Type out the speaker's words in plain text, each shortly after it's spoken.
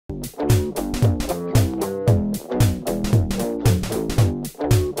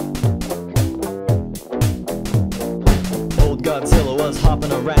Old Godzilla was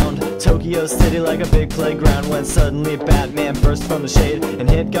hopping around Tokyo City like a big playground, when suddenly Batman burst from the shade and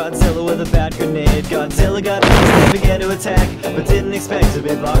hit Godzilla with a bat grenade. Godzilla got pissed and began to attack, but didn't expect to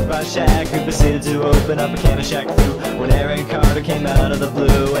be blocked by Shaq, who proceeded to open up a can of Shaq Fu when Aaron Carter came out of the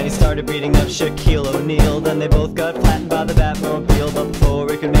blue and he started beating up Shaquille O'Neal. Then they both got flattened by the Batmobile, but before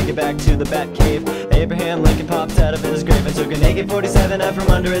we could make it back to the Batcave, Abraham Lincoln popped out of his grave and took an AK-47 out from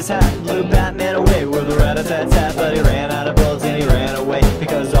under his hat and blew Batman away with a rat-a-tat-tat. But he ran out of bullets and he ran away,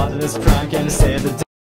 because Optimus Prime came to save the day.